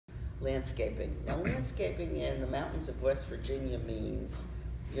landscaping. Now, landscaping in the mountains of West Virginia means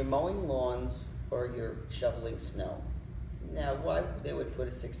you're mowing lawns or you're shoveling snow. Now, why they would put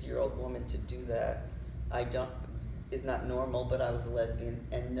a 60-year-old woman to do that, is not normal, but I was a lesbian,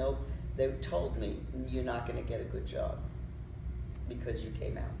 and no, they told me, you're not gonna get a good job because you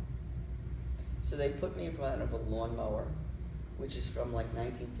came out. So they put me in front of a lawnmower, which is from like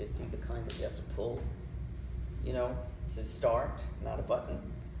 1950, the kind that you have to pull, to start, not a button.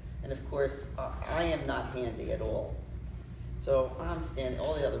 And of course, I am not handy at all. So I'm standing,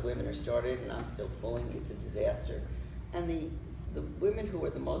 all the other women are started, and I'm still pulling. It's a disaster. And the women who were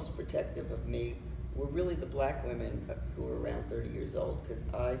the most protective of me were really the black women who were around 30 years old, because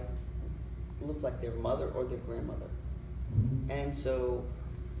I looked like their mother or their grandmother. And so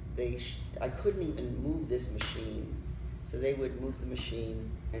I couldn't even move this machine. So they would move the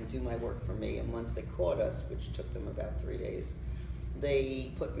machine and do my work for me. And once they caught us, which took them about 3 days,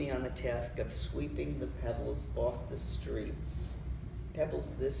 they put me on the task of sweeping the pebbles off the streets,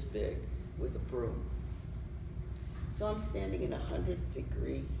 pebbles this big, with a broom. So I'm standing in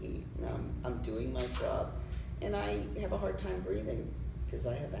 100-degree heat, and I'm doing my job, and I have a hard time breathing because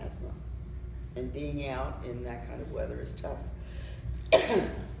I have asthma. And being out in that kind of weather is tough.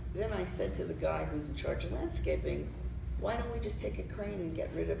 Then I said to the guy who's in charge of landscaping, why don't we just take a crane and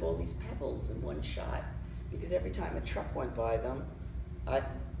get rid of all these pebbles in one shot? Because every time a truck went by them,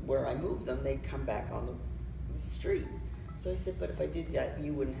 where I moved them, they'd come back on the street. So I said, but if I did that,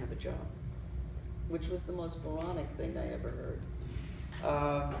 you wouldn't have a job, which was the most moronic thing I ever heard.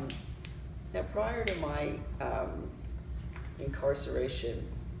 Now, prior to my incarceration,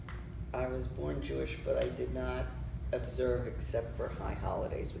 I was born Jewish, but I did not observe except for high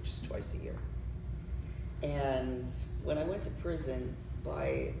holidays, which is twice a year. And when I went to prison,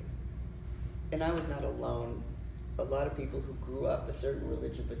 and I was not alone, a lot of people who grew up a certain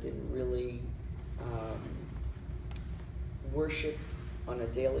religion but didn't really worship on a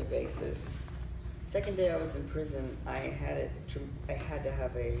daily basis. Second day I was in prison, I had to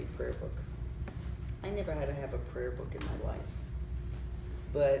have a prayer book. I never had to have a prayer book in my life.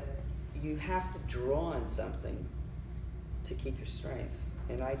 But you have to draw on something to keep your strength.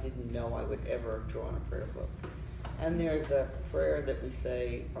 And I didn't know I would ever draw on a prayer book. And there's a prayer that we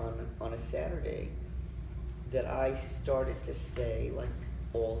say on a Saturday that I started to say like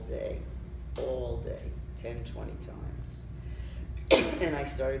all day, 10, 20 times. And I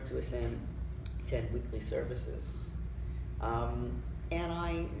started to attend 10 weekly services.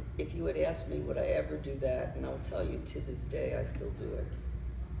 And if you had asked me, would I ever do that? And I'll tell you, to this day, I still do it.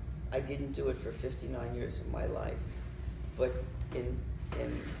 I didn't do it for 59 years of my life, but in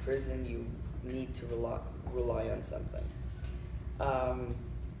prison, you need to rely on something.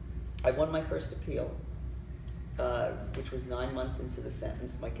 I won my first appeal, which was 9 months into the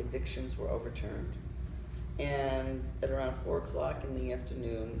sentence. My convictions were overturned. And at around 4 o'clock in the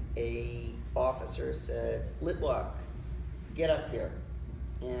afternoon, a officer said, "Litwok, get up here."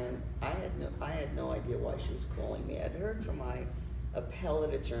 And I had no idea why she was calling me. I'd heard from my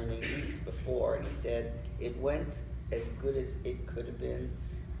appellate attorney weeks before, and he said it went as good as it could have been,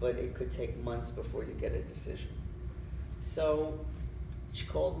 but it could take months before you get a decision. So she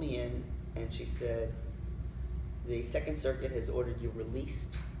called me in, and she said, "The Second Circuit has ordered you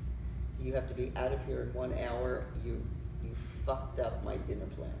released. You have to be out of here in 1 hour. You fucked up my dinner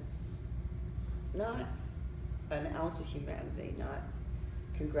plans." Not an ounce of humanity, not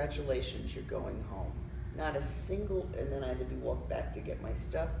congratulations, you're going home. Not a single, and then I had to be walked back to get my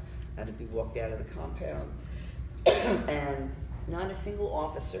stuff. I had to be walked out of the compound. And not a single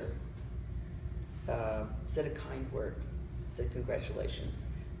officer said a kind word, said congratulations.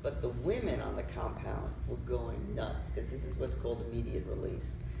 But the women on the compound were going nuts, because this is what's called immediate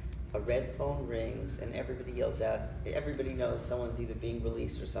release. A red phone rings and everybody yells out. Everybody knows someone's either being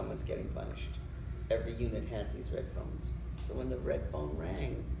released or someone's getting punished. Every unit has these red phones. So when the red phone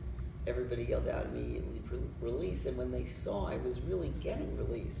rang, everybody yelled out immediately release. And when they saw I was really getting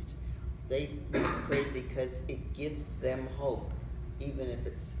released, they went crazy, because it gives them hope, even if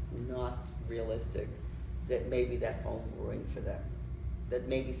it's not realistic, that maybe that phone will ring for them, that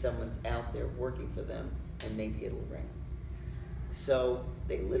maybe someone's out there working for them, and maybe it'll ring. So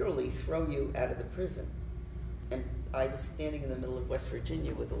they literally throw you out of the prison. And I was standing in the middle of West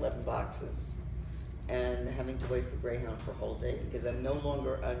Virginia with 11 boxes and having to wait for Greyhound for a whole day, because I'm no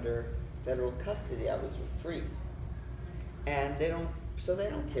longer under federal custody. I was free. And they don't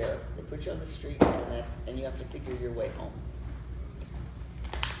care. They put you on the street, and you have to figure your way home.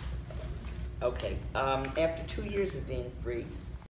 Okay, after 2 years of being free,